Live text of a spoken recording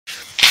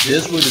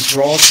this would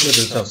draw to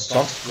the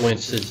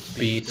consequences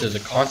be to the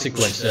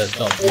consequences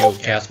of Leo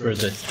Casper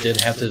that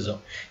didn't have to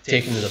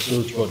take into the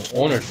food for the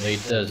owner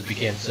that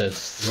began to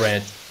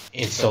threat,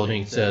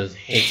 insulting,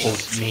 hateful,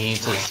 mean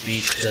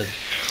speech as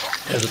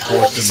a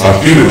towards the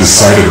Athena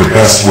decided the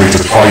best way to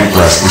fight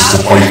Breast is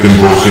to fight them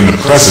both in the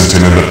present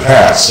and in the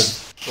past.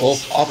 A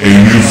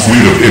new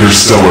fleet of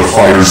interstellar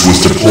fighters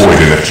was deployed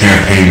in a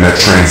campaign that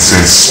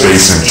transcends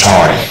space and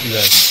time.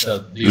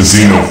 The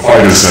Xeno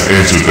fighters have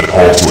answered the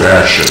call to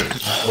action.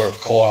 Were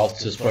called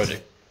to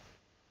the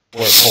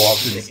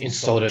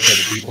insulted to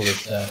the people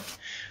that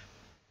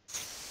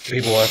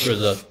people after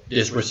the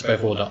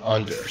disrespectful to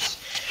unders.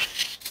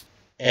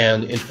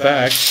 And in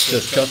fact, the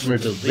customer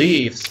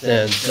believes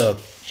that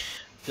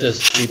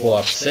there's people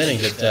upsetting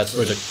that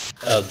for the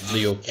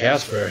Leo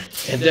Casper,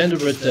 and then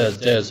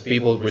there's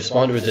people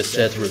respond with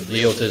that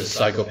Leo is a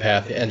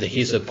psychopath and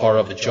he's a part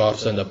of the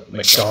jobs and the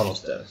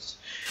McDonald's does.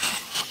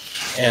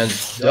 And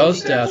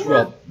does that,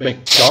 well,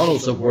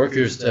 McDonald's the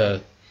workers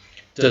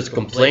that's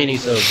complaining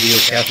of Leo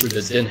Casper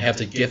that didn't have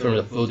to give them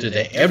the food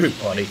to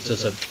everybody,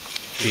 just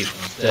people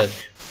that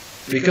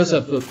because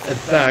of the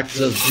fact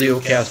that Leo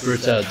Casper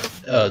is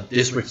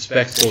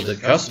disrespectful to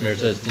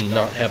customers that do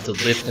not have to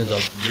live in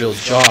the real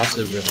jobs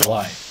in real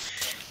life.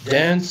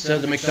 Then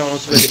the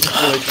McDonald's was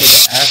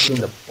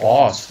asking the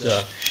boss,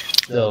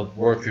 the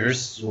workers,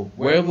 so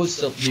where was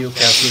the Leo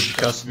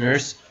Casper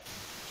customers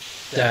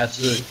that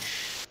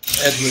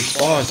as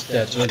response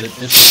that the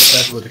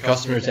disrespect with the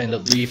customers and the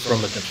leave from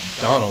the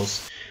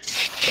McDonald's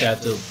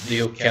that the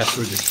Leo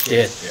Casper is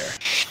dead there.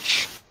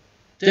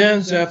 Then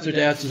after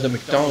that, the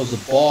McDonald's,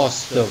 the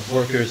boss, the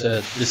workers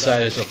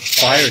decided to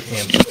fire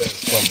him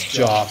from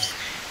jobs,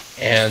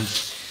 and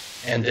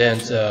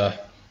then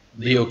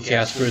Leo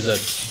Casper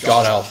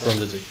got out from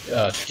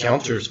the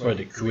counters for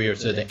the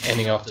careers, so they're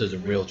ending up to the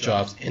real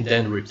jobs, and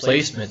then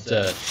replacement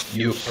the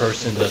new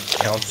person the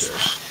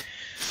counters.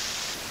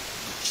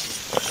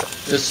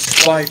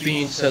 Despite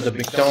being the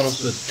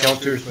McDonald's with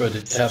counters for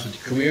the type of the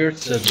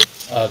careers,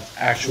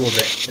 actual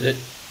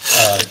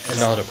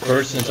another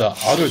person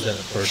other than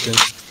a person.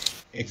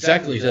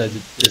 Exactly,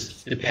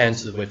 this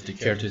depends with the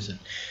characters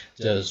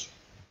that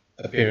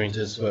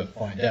appearances will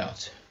find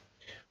out.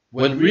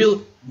 When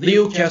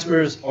Leo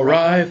Casper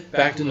arrived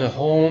back in the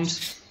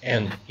homes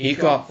and he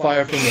got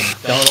fired from the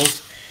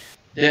McDonald's,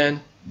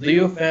 then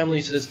Leo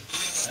family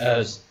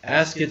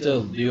asked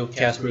Leo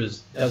Casper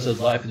has a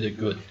life in a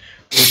good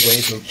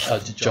way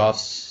to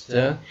jobs,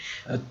 a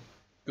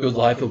good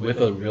life with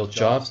real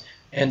jobs,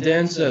 and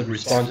then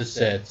responded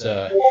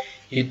that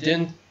he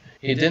didn't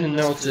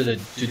know to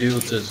do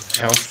the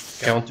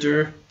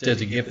counter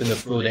to give him the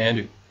food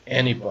to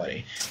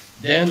anybody.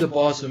 Then the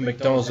boss of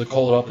McDonald's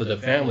called up the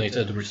family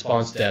to the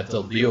response that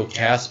the Leo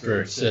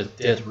Casper said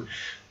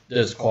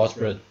this cause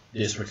for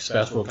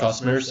disrespectful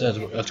customers as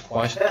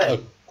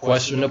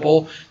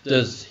questionable.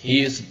 Does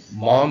his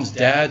mom's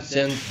dads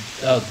and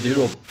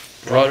little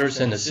brothers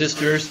and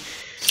sisters,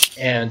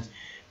 and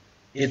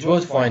it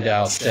was find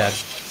out that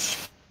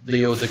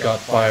Leo got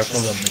fired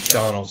from the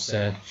McDonald's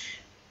and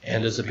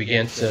as it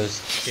began to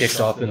kick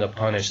off in the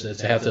punish to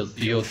have the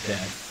Leo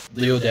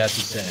dad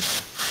said,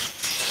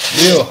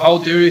 Leo, how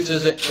dare you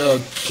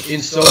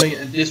insulting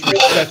and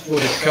disrespectful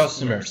to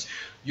customers?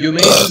 You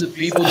made the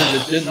people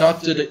that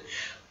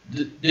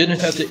didn't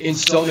have to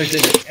insult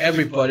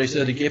everybody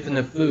so they gave them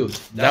the food.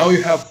 Now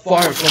you have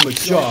fired from a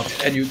job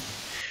and you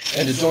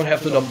don't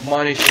have to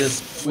manage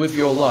this with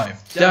your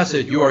life. That's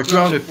it. You are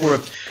grounded for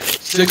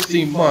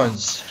 16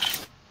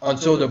 months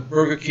until the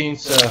Burger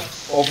King's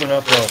open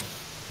up.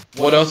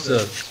 What else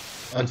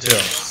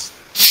until?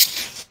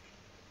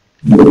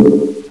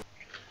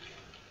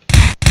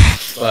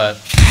 But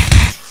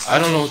I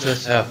don't know what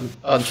this happened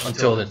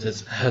until at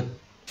this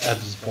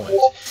point.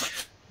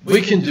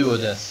 We can do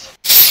this.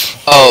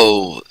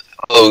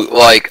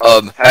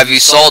 Have you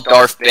saw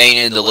Darth Bane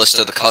in the list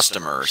of the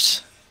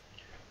customers?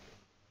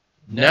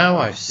 Now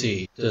I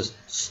see the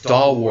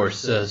Star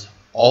Wars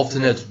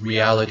alternate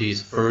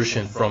realities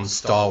version from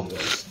Star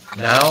Wars.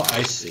 Now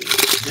I see.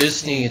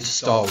 Disney is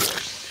Star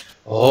Wars.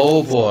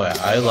 Oh boy,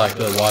 I like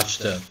to watch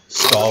the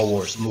Star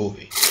Wars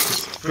movie.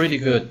 It's pretty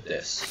good,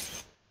 this.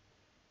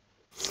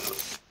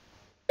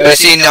 I've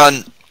seen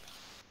on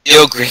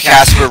Leo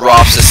Casper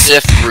Roth's the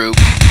Sith group.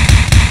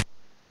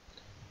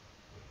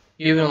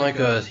 Even like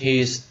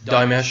his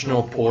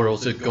dimensional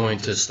portals are going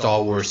to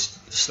Star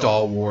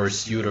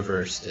Wars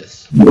universe,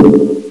 this.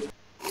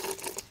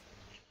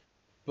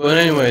 But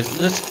anyways,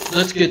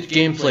 let's get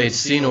gameplay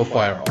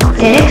Xenofire on.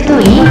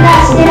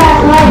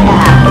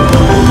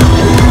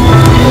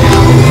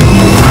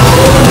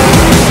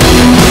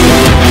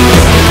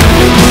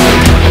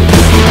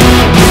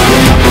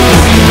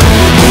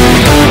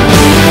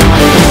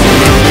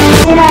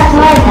 Select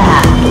Interstellar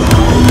Fighter.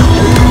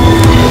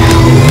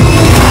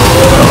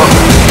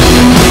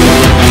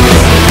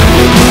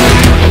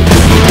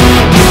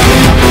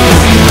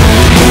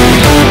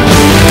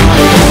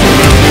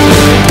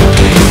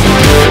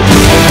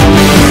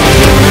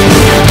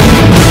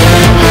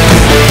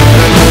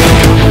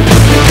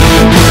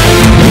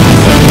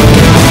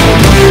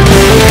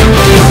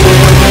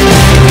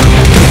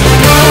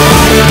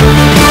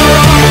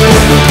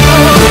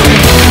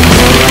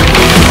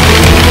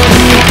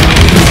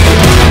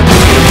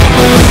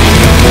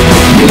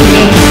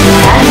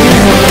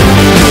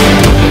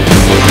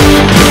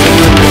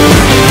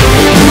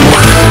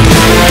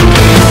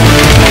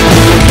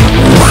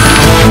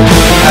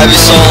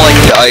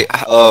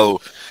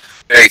 Oh.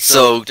 Right,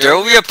 so there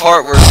will be a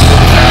part where